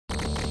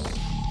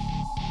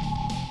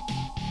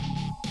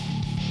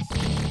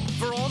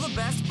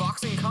best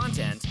boxing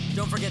content,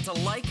 don't forget to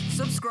like,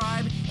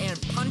 subscribe, and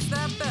punch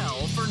that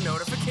bell for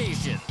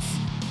notifications.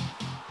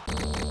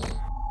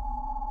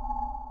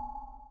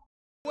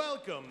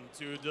 Welcome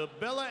to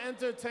DIBELLA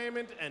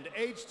Entertainment and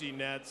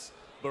HDNet's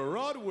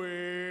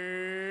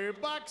Broadway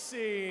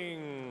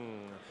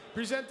Boxing,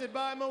 presented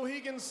by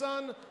Mohegan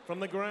Sun from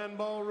the Grand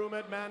Ballroom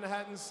at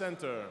Manhattan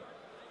Center.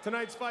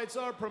 Tonight's fights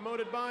are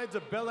promoted by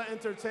DIBELLA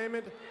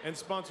Entertainment and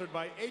sponsored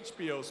by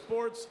HBO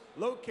Sports,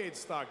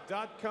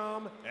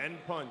 LocateStock.com,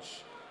 and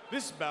Punch.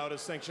 This bout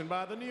is sanctioned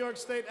by the New York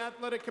State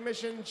Athletic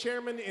Commission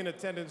Chairman in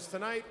attendance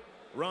tonight,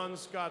 Ron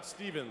Scott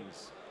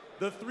Stevens.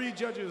 The three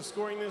judges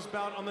scoring this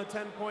bout on the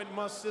 10-point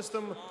must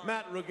system,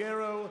 Matt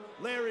Ruggiero,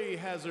 Larry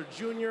Hazard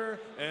Jr.,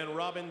 and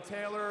Robin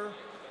Taylor.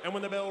 And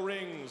when the bell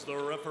rings, the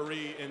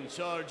referee in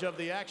charge of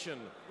the action,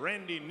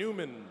 Randy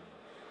Newman.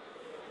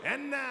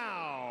 And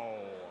now,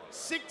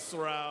 6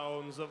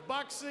 rounds of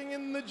boxing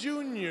in the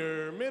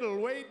junior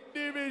middleweight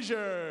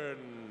division.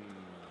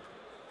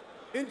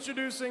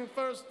 Introducing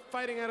first,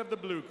 fighting out of the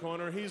blue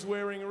corner, he's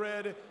wearing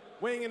red,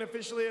 weighing in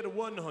officially at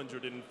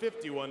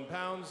 151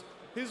 pounds.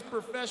 His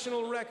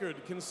professional record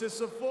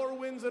consists of 4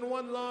 wins and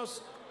 1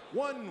 loss,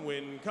 1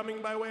 win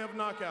coming by way of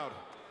knockout.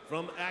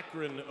 From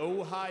Akron,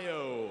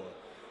 Ohio,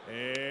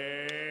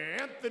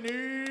 Anthony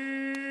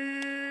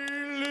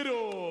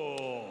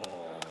Little.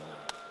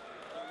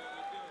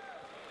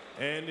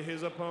 And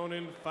his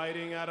opponent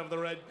fighting out of the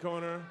red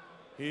corner,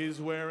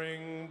 he's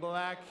wearing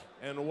black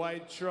and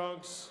white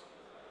trunks,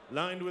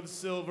 lined with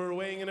silver,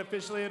 weighing in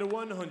officially at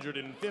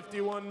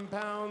 151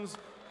 pounds.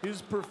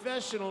 His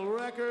professional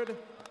record,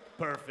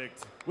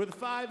 perfect, with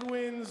 5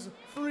 wins,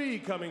 3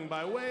 coming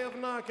by way of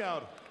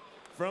knockout.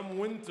 From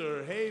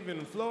Winter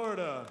Haven,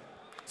 Florida,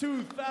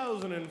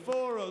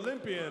 2004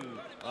 Olympian,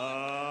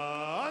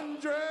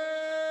 Andre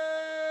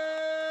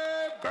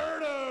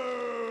Berto.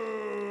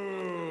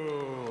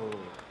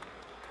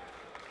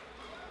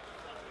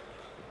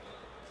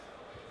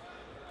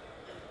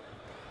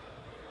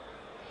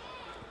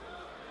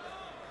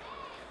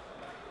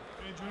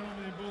 Hey,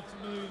 gentlemen, you're both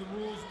familiar with the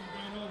rules we've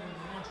gone over.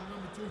 I want you to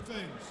remember 2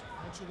 things.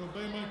 I want you to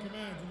obey my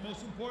commands, and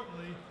most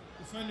importantly,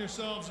 defend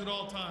yourselves at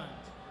all times.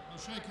 Now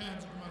shake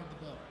hands and come out of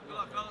the bell. Good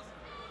luck, fellas.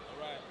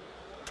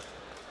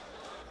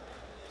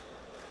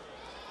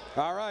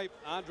 All right,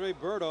 Andre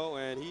Berto,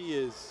 and he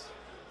is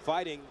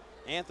fighting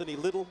Anthony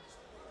Little.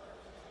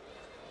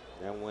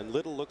 And when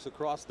Little looks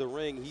across the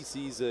ring, he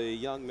sees a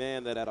young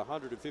man that at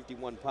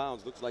 151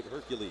 pounds looks like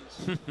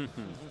Hercules.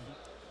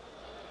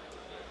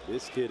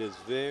 This kid is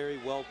very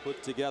well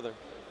put together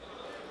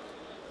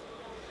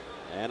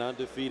and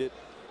undefeated.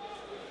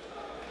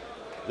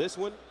 This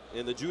one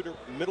in the junior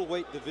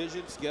middleweight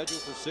division, scheduled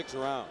for 6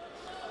 rounds.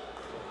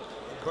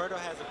 And Berto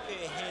has a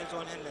pair of hands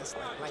on him that's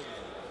like lightning.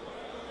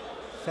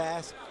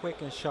 Fast,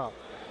 quick, and sharp.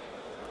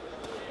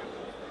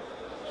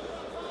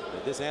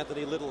 And this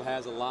Anthony Little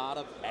has a lot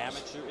of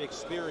amateur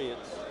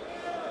experience.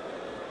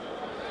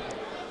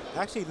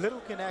 Actually,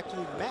 Little can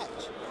actually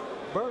match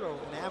Berto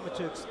in the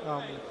amateur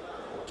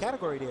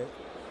category there,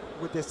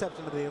 with the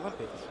exception of the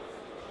Olympics.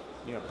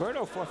 Yeah,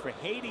 Berto fought for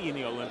Haiti in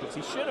the Olympics.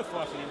 He should have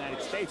fought for the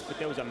United States, but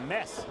there was a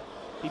mess.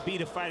 He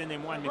beat a fighter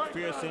named Juan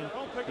McPherson.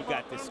 He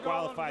got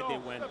disqualified.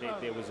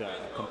 There was a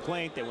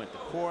complaint. They went to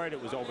court.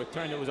 It was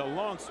overturned. It was a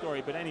long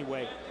story, but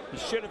anyway, he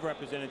should have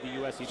represented the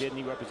U.S. He didn't.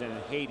 He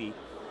represented Haiti.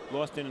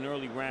 Lost in an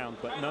early round,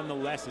 but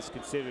nonetheless is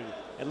considered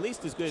at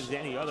least as good as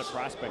any other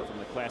prospect from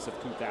the class of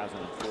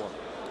 2004.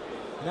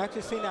 And I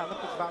just seen that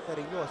Olympic bout that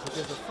he lost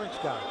against a French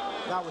guy.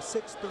 The guy was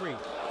 6'3",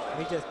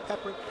 and he just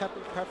peppered,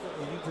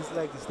 and used his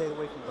legs to stay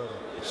away from Berto.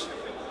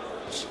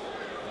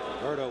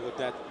 Berto with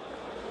that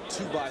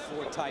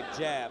 2x4 type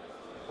jab.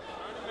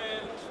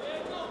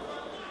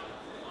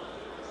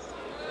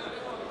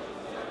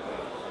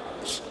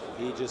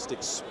 He just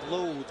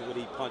explodes when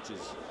he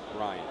punches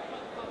Ryan.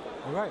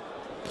 All right.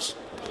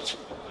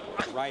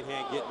 Right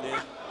hand getting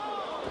in.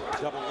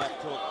 Double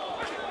left hook.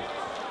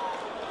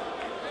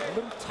 A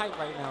little tight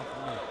right now for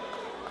me.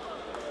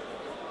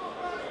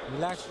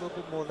 Relax a little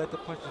bit more, let the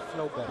punches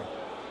flow better.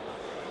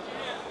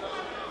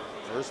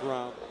 First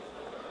round.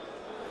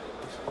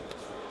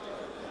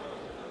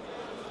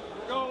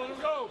 Go, let him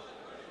go.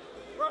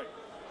 Right.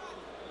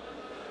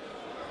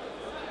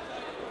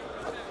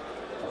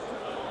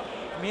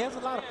 I mean, he has a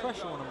lot of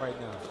pressure on him right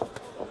now.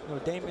 You know,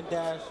 Damon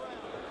Dash,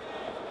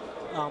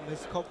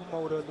 his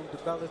co-promoter, Lou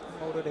DiBella's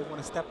promoter, they want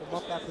to step him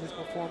up after this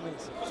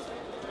performance.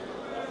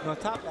 And on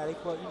top of that, they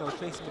put, you know,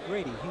 Tracy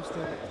McGrady,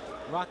 Houston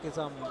Rockets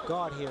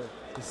guard here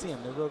to see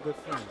him. They're real good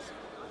friends.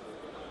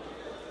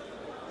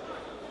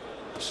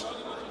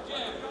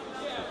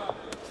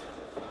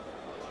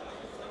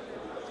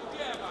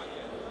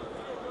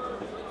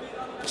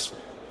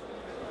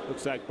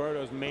 Looks like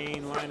Berto's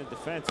main line of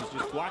defense is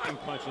just blocking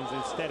punches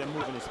instead of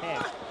moving his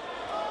head.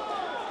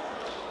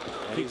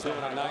 And he's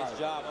doing a nice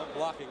job of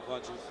blocking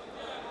punches.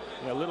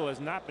 Yeah, Little has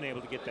not been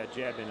able to get that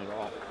jab in at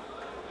all.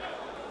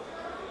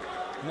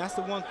 And that's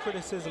the one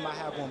criticism I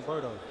have on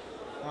Berto.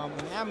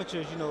 In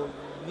amateurs, you know,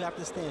 you have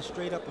to stand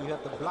straight up and you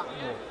have to block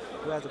more.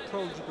 Whereas the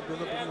pros, you can be a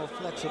little bit more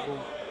flexible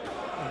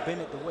and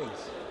bend at the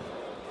waist.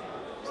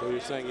 So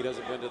you're saying he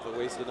doesn't bend at the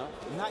waist enough?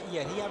 Not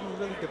yet. He hasn't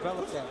really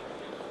developed that,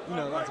 you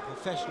know, as a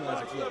professional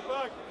as of yet.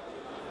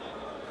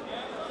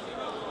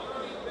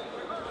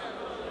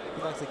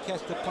 He likes to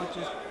catch the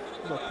punches,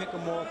 you know, pick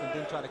them off, and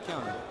then try to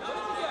counter.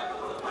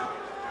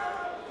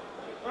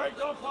 All right,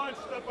 don't punch,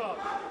 step up.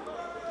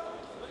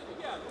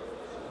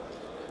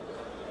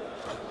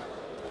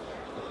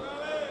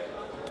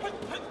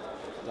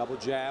 Double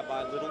jab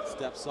by Little,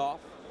 steps off.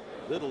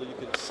 Little, you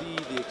can see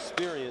the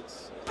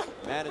experience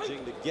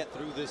managing to get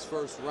through this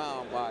first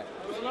round by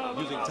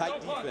using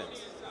tight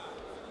defense.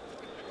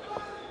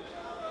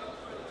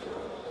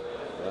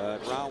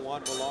 But round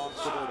one belongs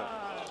to Berto.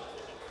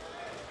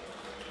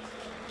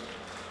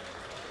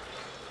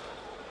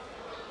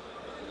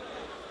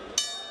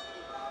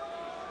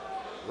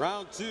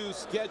 Round two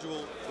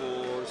scheduled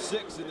for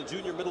 6 in the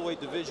junior middleweight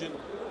division.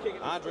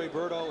 Andre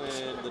Berto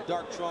in the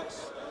dark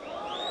trunks.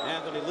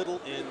 Anthony Little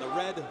in the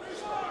red.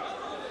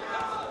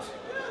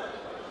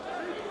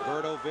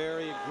 Berto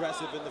very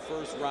aggressive in the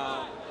first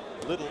round.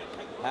 Little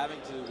having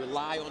to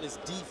rely on his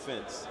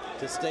defense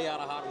to stay out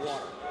of hot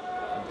water.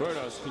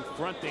 Berto's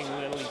confronting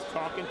Little. He's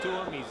talking to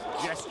him.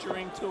 He's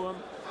gesturing to him.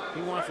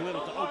 He wants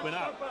Little to open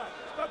up.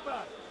 Step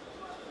back.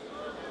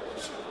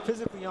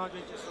 Physically,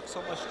 Andre just looks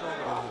so much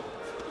stronger than him.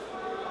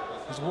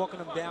 He's walking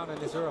him down in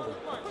this early.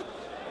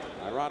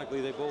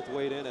 Ironically, they both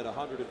weighed in at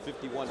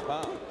 151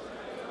 pounds.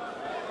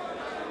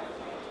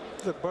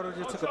 Look, Berto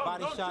just took a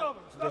body shot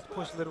and just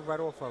pushed Little right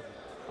off of him.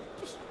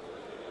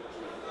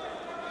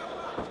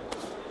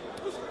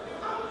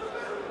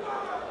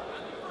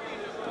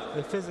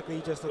 And physically,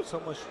 he just looks so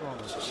much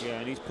stronger. Yeah,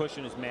 and he's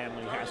pushing his man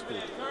when he has to.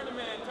 Turn him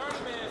in.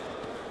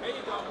 There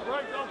you go.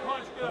 Right, don't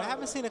punch. But I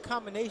haven't seen the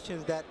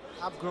combinations that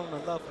I've grown to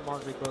love from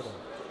Andre Berto.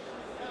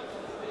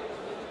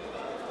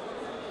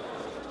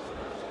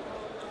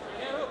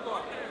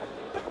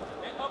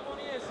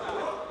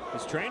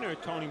 His trainer,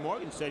 Tony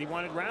Morgan, said he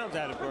wanted rounds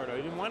out of Berto.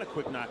 He didn't want a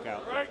quick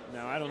knockout.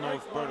 Now, I don't know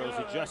if Berto's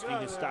adjusting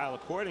his style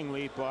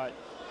accordingly, but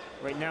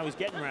right now he's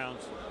getting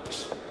rounds.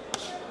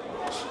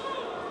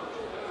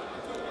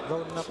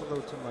 Loading up a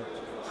little too much.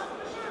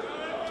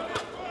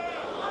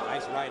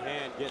 Nice right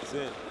hand gets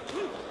in.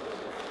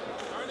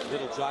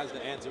 Little tries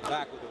to answer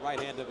back with the right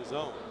hand of his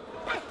own.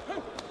 All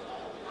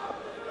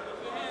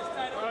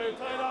right,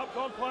 tight up.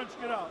 Don't punch.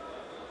 Get out.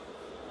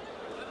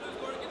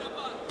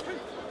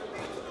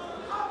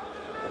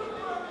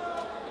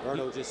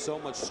 Berto just so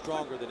much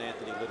stronger than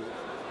Anthony Little.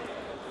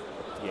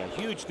 Yeah,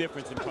 huge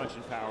difference in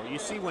punching power. You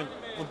see when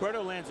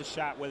Berto lands a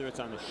shot, whether it's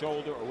on the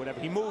shoulder or whatever,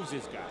 he moves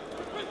his guy.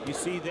 You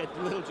see that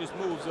Little just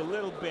moves a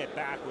little bit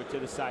backward to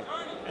the side.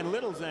 And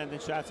Little's landing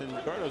shots and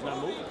Berto's not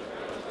moving.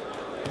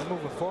 He's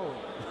moving forward.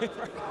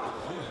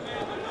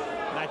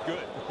 Not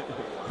good.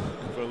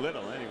 For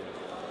Little, anyway.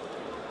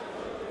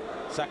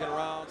 Second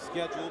round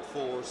scheduled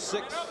for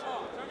 6,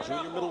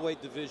 junior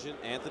middleweight division.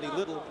 Anthony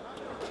Little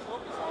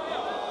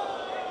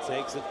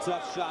takes a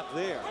tough shot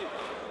there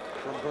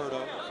from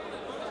Berto.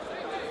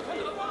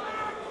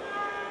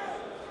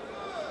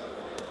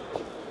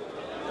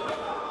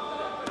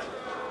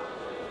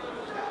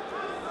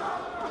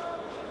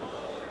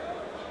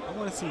 I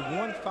want to see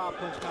one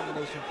 5-punch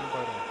combination from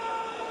Berto.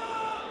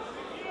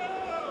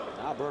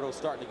 Now Berto's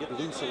starting to get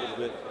loose a little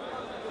bit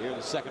here in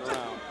the second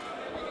round.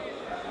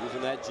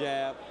 Using that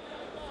jab.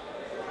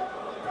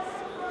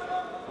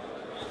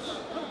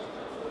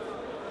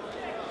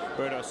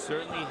 Berto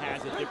certainly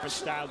has a different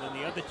style than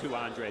the other two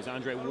Andres,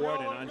 Andre Ward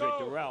and Andre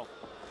Durrell,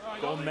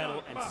 gold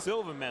medal and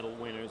silver medal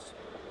winners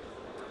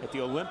at the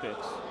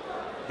Olympics.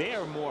 They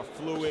are more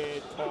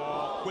fluid,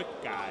 tall, quick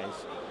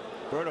guys.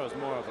 Berto's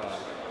more of a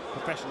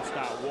professional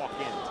style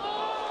walk-in.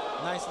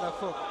 Nice left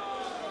hook.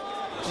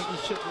 I think he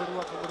shook Little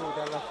up a little with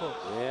that left hook.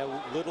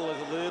 Yeah, Little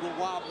is a little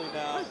wobbly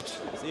now.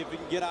 See if he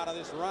can get out of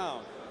this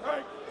round.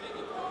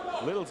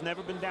 Little's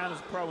never been down as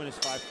a pro in his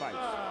 5 fights.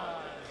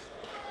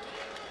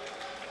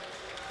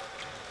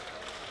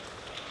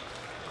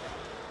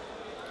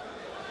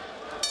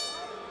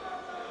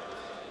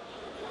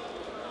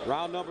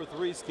 Round number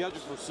 3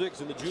 scheduled for 6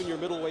 in the junior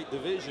middleweight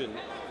division.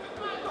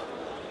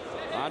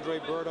 Andre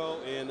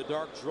Berto in the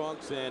dark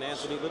trunks and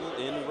Anthony Little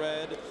in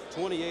red.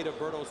 28 of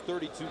Berto's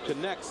 32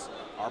 connects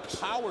are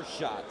power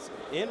shots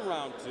in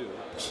round 2.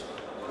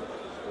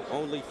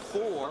 Only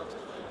 4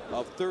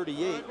 of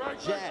 38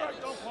 jabs.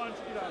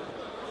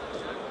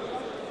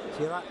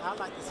 See, I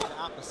like to see the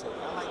opposite.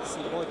 I like to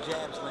see more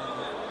jabs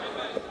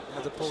landing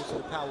as opposed to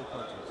the power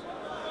punches.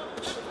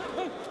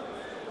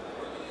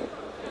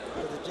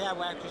 Because the jab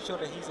will actually show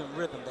that he's in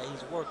rhythm, that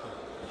he's working.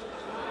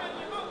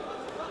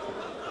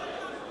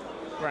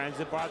 Brian,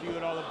 does it bother you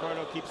at all that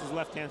Berto keeps his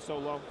left hand so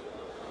low?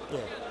 Yeah,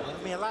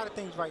 I mean, a lot of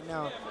things right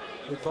now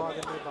would bother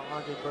me about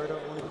Andre Berto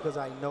only because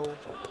I know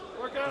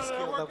the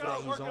skill level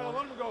that he's on.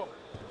 Let him go.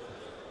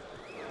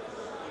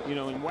 You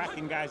know, in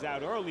whacking guys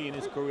out early in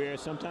his career,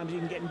 sometimes you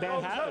can get in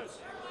bad habits.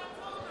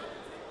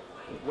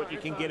 What you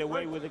can get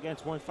away with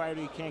against one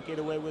fighter, you can't get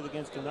away with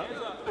against another.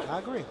 I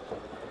agree.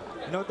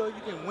 You know, though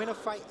you can win a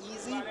fight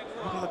easy, you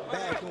can look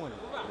bad doing it.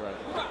 Right.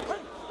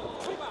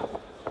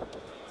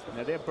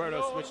 Now, they're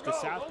Berto switched to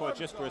southpaw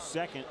just for a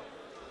second.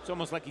 It's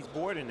almost like he's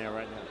bored in there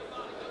right now.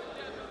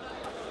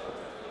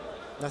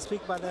 I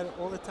speak about that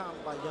all the time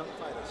about young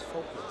fighters.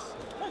 Focus.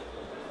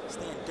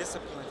 Staying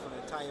disciplined for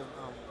the entire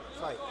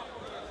fight.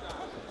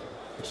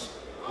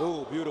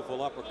 Ooh,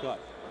 beautiful uppercut.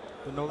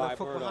 But no left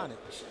hook behind it.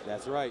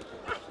 That's right.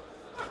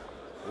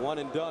 One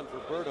and done for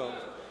Berto.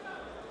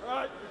 All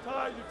right,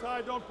 you're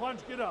tied, don't punch,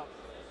 get up.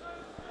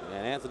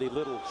 And Anthony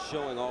Little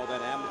showing all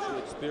that amateur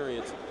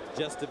experience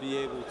just to be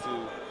able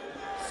to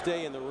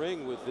stay in the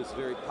ring with this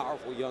very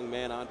powerful young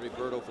man, Andre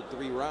Berto, for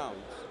 3 rounds.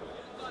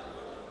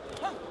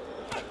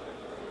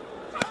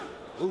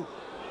 Ooh,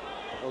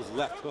 those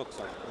left hooks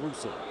are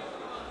gruesome.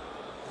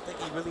 I think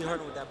he really hurt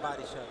him with that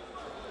body shot.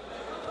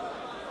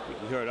 I think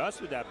he hurt us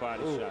with that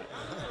body shot.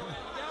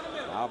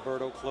 Now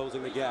Berto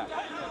closing the gap.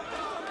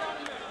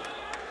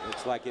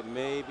 Looks like it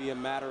may be a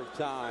matter of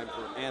time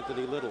for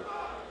Anthony Little.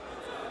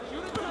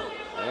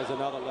 There's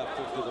another left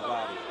hook to the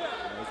body.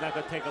 He's not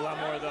going to take a lot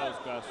more of those,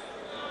 Gus.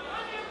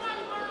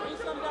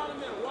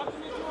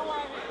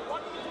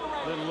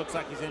 Little looks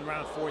like he's in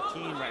round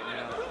 14 right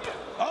now.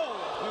 Oh,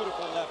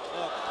 beautiful left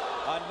hook.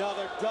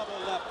 Another double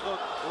left hook,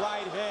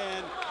 right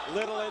hand.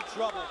 Little in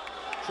trouble.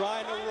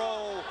 Trying to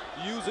roll,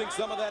 using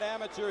some of that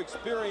amateur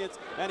experience,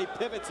 and he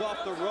pivots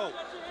off the rope.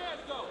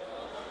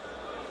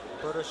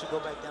 Berto should go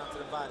back down to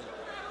the body.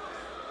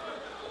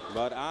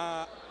 But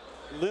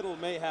Little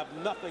may have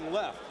nothing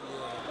left.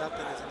 Yeah,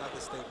 nothing is another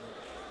statement.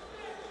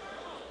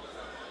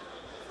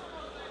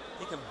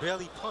 He can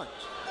barely punch.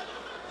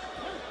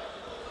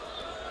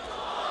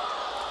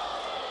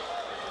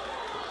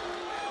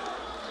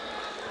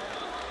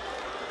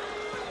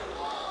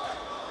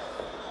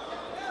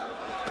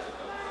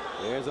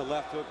 There's a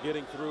left hook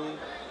getting through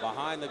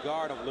behind the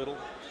guard of Little.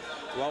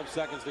 12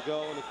 seconds to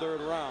go in the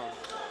 3rd round.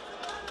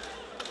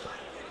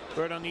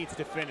 Berto needs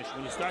to finish.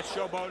 When you start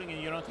showboating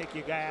and you don't take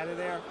your guy out of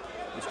there,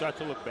 you start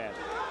to look bad.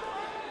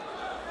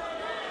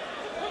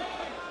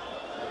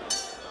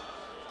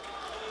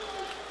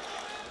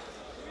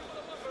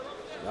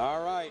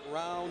 All right,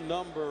 round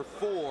number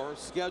 4,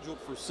 scheduled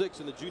for 6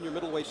 in the junior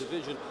middleweight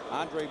division.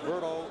 Andre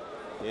Berto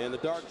in the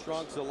dark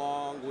trunks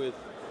along with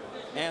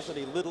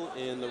Anthony Little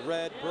in the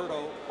red.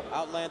 Berto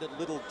outlanded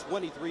Little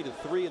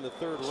 23-3 in the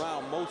 3rd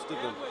round, most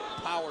of them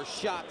power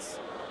shots.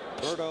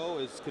 Berto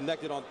is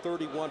connected on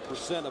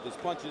 31% of his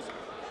punches,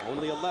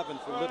 only 11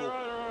 for Little.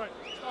 All right.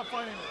 Stop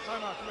fighting it.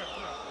 Time out. Come here.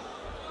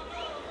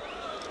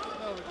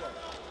 There we go.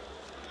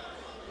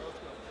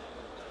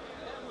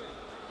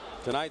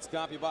 Tonight's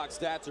CompuBox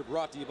stats are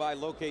brought to you by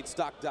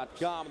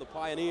LocateStock.com, the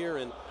pioneer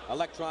in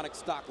electronic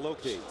stock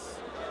locates.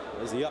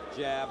 There's the up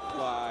jab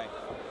by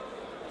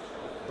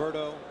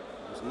Berto,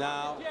 who's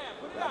now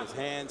got his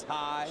hands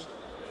high,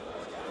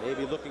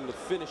 maybe looking to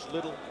finish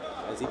Little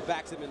as he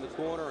backs him in the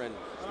corner, and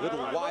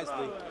Little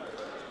wisely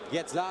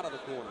gets out of the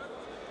corner.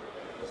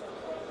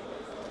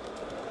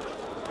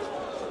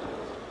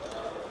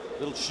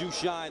 Little shoe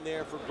shine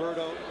there for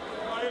Berto,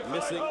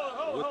 missing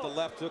with the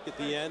left hook at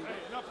the end.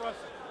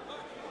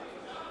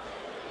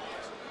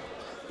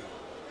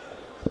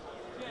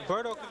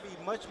 Berto can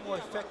be much more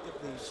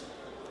effectively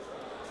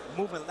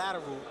moving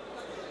lateral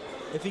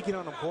if he get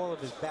on the ball of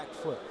his back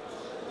foot.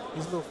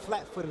 He's a little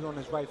flat-footed on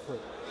his right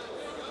foot.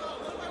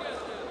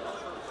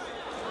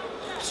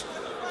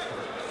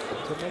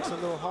 So it makes it a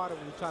little harder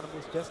when you're trying to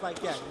move just like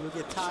that. You'll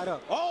get tied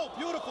up. Oh,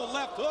 beautiful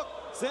left hook.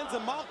 Sends a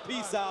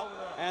mouthpiece out,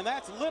 and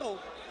that's Little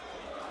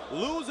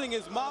losing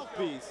his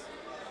mouthpiece.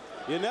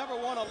 You never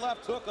want a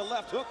left hook, a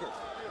left hooker.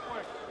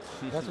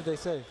 That's what they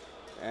say.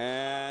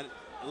 And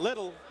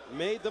Little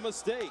made the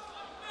mistake.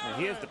 And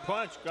here's the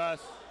punch, Gus.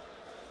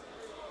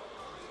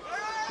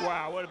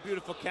 Wow, what a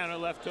beautiful counter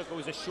left hook. It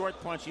was a short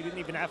punch. He didn't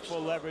even have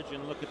full leverage,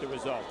 and look at the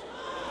result.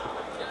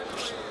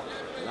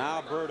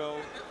 Now Berto,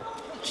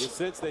 you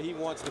sense that he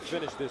wants to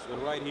finish this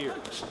one right here.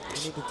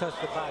 You need to touch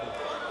the body.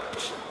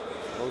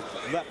 Those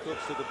left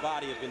hooks to the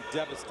body have been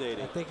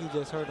devastating. I think he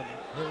just hurt him.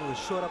 Hit him with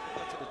a short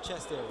uppercut to the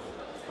chest area.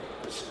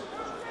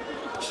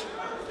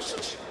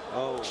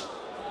 Oh.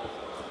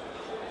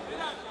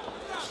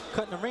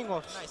 Cutting the ring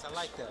off nice. I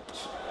like that.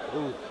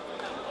 Ooh.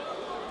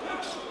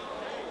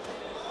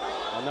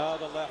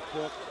 Another left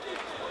hook.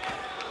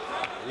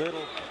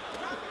 Little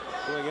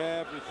doing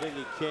everything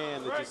he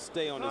can to just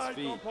stay on his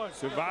feet.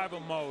 Survival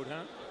mode,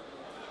 huh?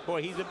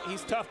 Boy,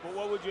 he's tough, but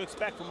what would you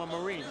expect from a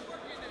Marine?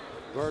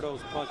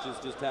 Berto's punches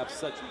just have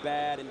such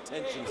bad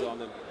intentions on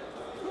them.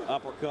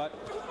 Uppercut.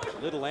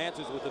 Little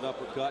answers with an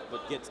uppercut,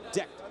 but gets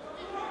decked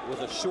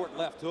with a short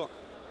left hook.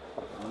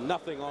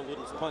 Nothing on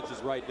Little's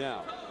punches right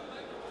now.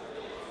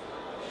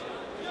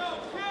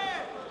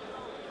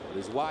 But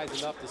he's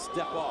wise enough to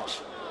step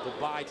off to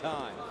buy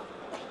time.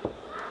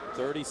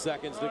 30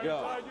 seconds to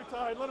go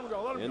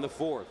in the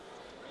 4th.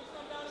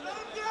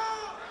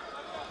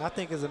 I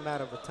think it's a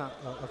matter of time,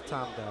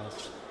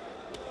 guys.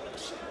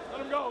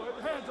 Let him go.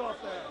 Hands off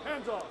there.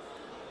 Hands off.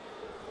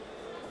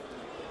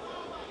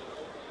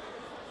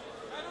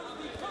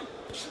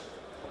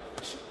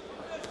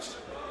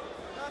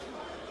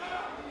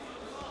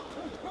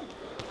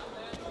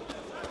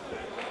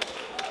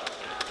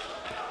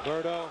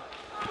 Berto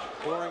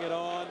pouring it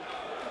on.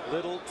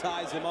 Little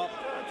ties him up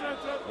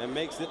and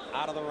makes it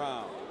out of the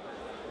round.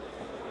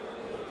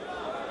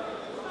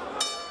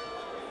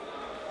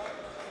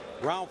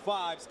 Round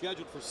 5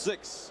 scheduled for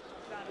 6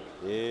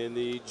 in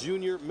the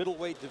junior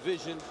middleweight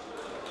division.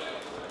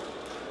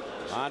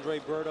 Andre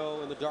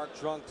Berto in the dark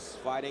trunks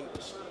fighting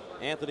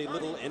Anthony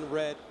Little in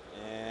red.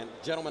 And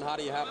gentlemen, how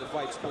do you have the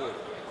fight scored?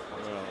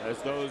 Well,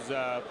 as those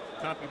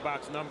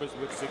CompuBox numbers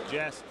would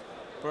suggest,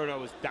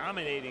 Berto is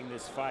dominating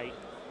this fight.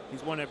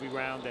 He's won every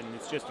round, and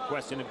it's just a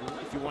question of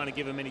if you want to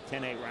give him any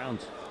 10-8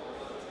 rounds.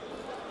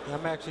 Yeah,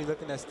 I'm actually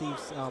looking at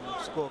Steve's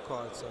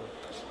scorecard, so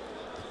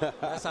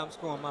that's how I'm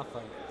scoring my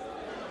fight.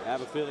 I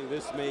have a feeling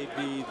this may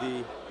be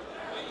the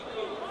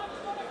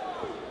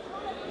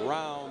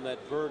round that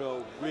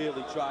Berto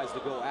really tries to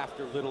go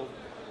after Little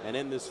and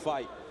end this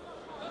fight.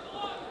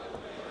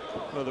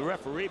 Well, the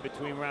referee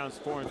between rounds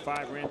 4 and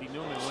 5, Randy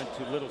Newman, went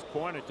to Little's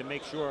corner to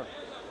make sure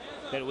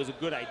that it was a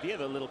good idea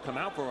that Little come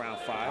out for round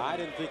 5. I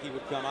didn't think he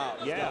would come out.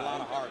 He's got a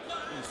lot of heart.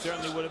 He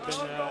certainly would have been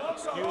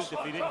excused if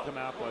he didn't come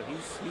out, but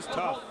he's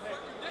tough.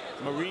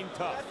 Marine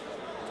tough.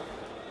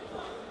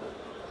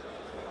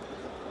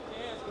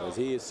 As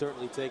he is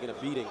certainly taking a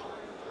beating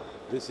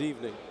this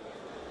evening.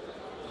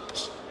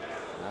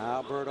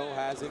 Now Berto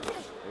has him.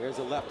 There's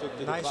a left hook to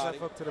the body. Nice left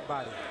hook to the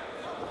body.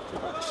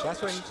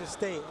 That's where he should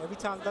stay. Every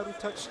time Little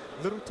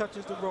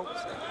touches the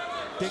ropes,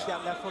 dig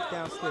that left hook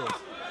downstairs.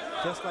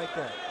 Just like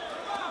that.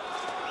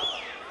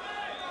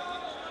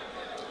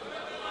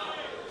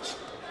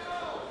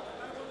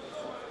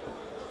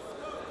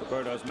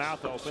 Berto's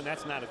mouth open.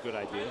 That's not a good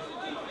idea.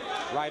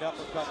 Right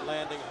uppercut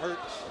landing. Hurt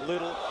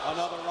Little.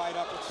 Another right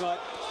uppercut.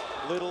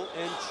 Little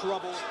in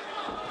trouble.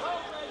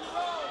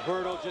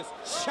 Berto just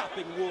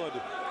chopping wood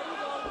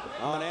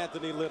on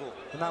Anthony Little.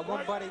 Not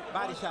one body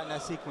shot in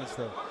that sequence,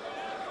 though.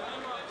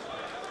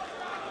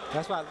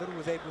 That's why Little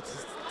was able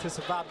to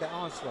survive that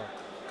onslaught.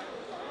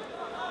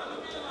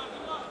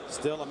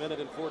 Still a minute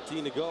and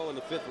 14 to go in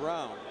the 5th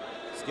round.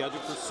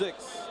 Scheduled for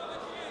 6.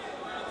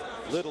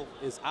 Little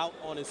is out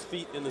on his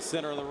feet in the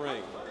center of the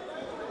ring.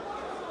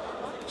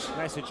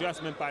 Nice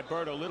adjustment by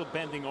Berto. Little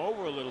bending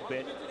over a little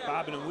bit,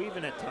 bobbing and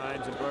weaving at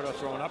times, and Berto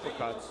throwing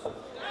uppercuts.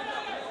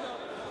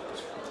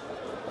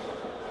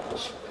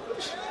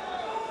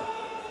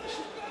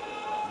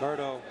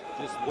 Berto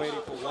just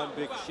waiting for one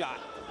big shot.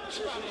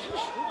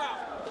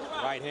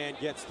 Right hand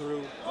gets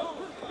through.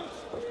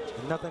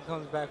 And nothing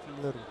comes back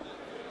from Little.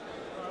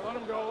 All right, let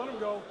him go, let him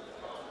go.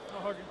 No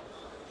hugging.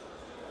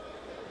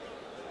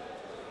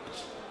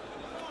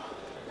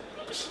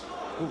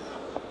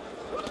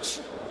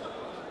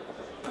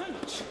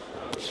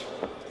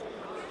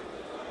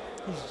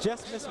 He's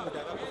just missing with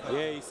that uppercut.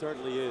 Yeah, he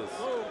certainly is.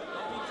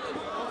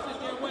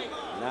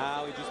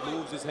 Now he just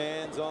moves his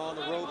hands on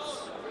the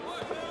ropes.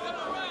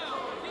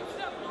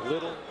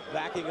 Little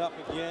backing up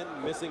again,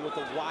 missing with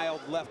the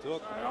wild left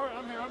hook. All right,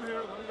 I'm here, let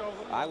him go.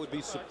 I would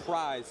be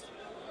surprised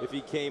if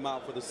he came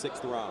out for the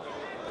 6th round.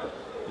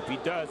 If he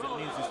does, it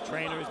means his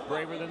trainer is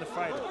braver than the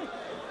fighter.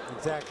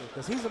 Exactly,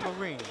 because he's a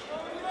Marine.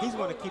 He's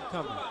going to keep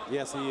coming.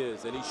 Yes, he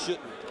is, and he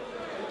shouldn't.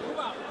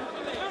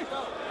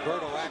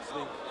 Berto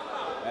actually,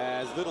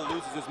 as Little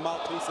loses his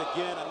mouthpiece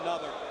again,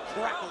 another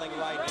crackling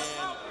right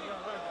hand.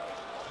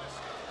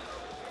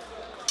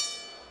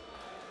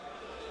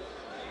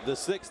 The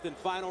 6th and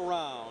final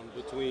round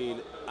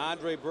between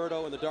Andre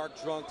Berto in the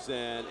dark trunks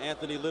and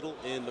Anthony Little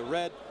in the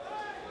red.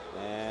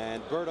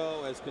 And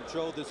Berto has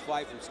controlled this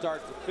fight from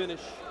start to finish.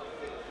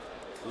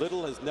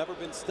 Little has never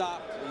been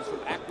stopped. He's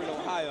from Akron,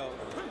 Ohio,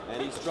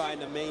 and he's trying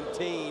to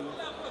maintain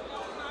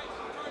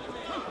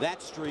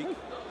that streak.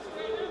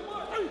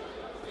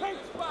 Well,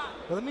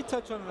 let me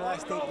touch on the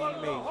last statement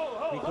you made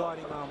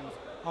regarding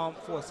armed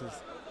forces,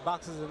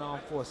 boxers and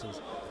armed forces.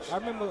 I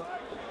remember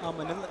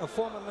a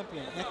former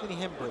Olympian, Anthony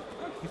Hembrick,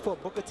 he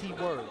fought Booker T.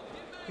 Word.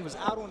 He was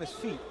out on his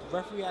feet. The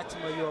referee asked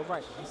him, "Are you all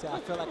right?" He said, "I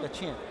feel like a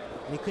champ."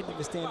 And he couldn't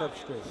even stand up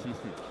straight.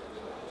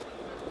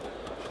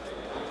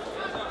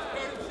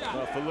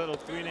 Well, for Little,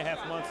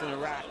 3.5 months in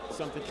Iraq,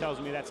 something tells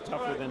me that's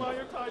tougher than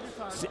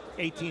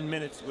 18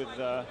 minutes with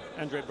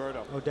Andre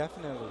Berto. Oh,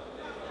 definitely.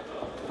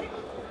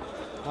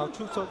 Our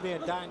troops over there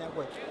dying at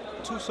what?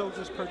 2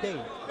 soldiers per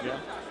day. Yeah.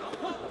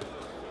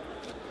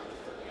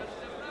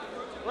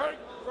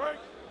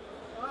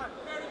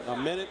 A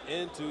minute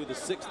into the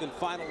 6th and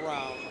final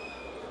round.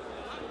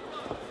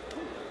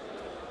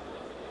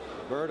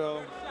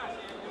 Berto.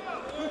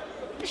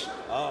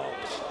 Oh,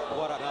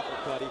 what an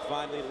uppercut. He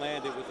finally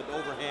landed with an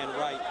overhand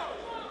right.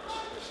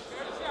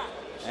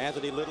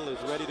 Anthony Little is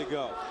ready to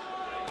go.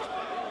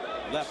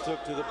 Left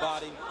hook to the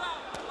body.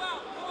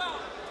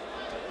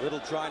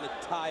 Little trying to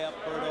tie up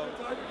Berto,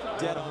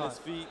 dead on his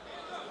feet.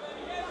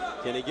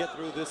 Can he get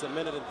through this? A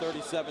minute and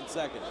 37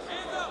 seconds.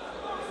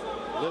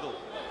 Little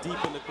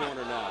deep in the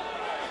corner now.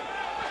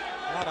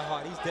 Not a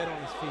heart. He's dead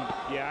on his feet.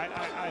 Yeah,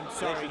 I'm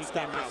sorry he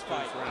came out for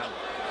this round.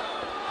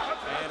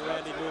 And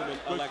Randy Newman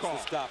elects to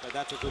stop it.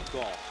 That's a good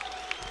call.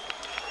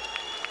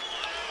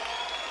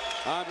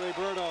 Andre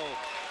Berto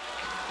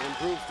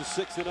improves to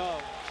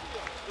 6-0.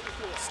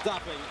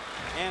 stopping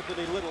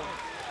Anthony Little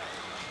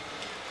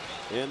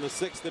in the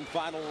 6th and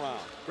final round.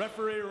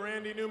 Referee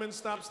Randy Newman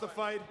stops the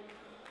fight.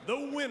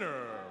 The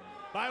winner,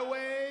 by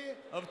way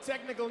of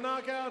technical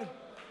knockout,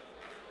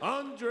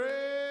 Andre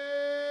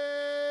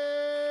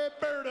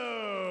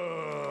Berto.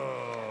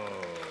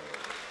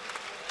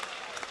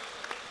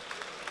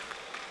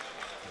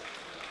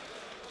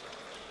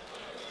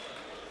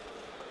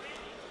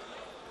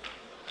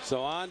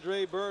 So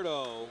Andre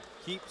Berto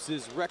keeps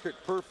his record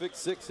perfect,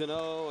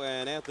 6-0,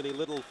 and Anthony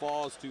Little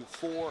falls to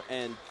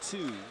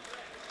 4-2.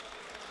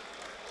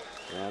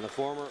 And the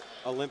former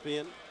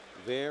Olympian,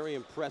 very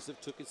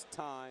impressive, took his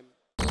time.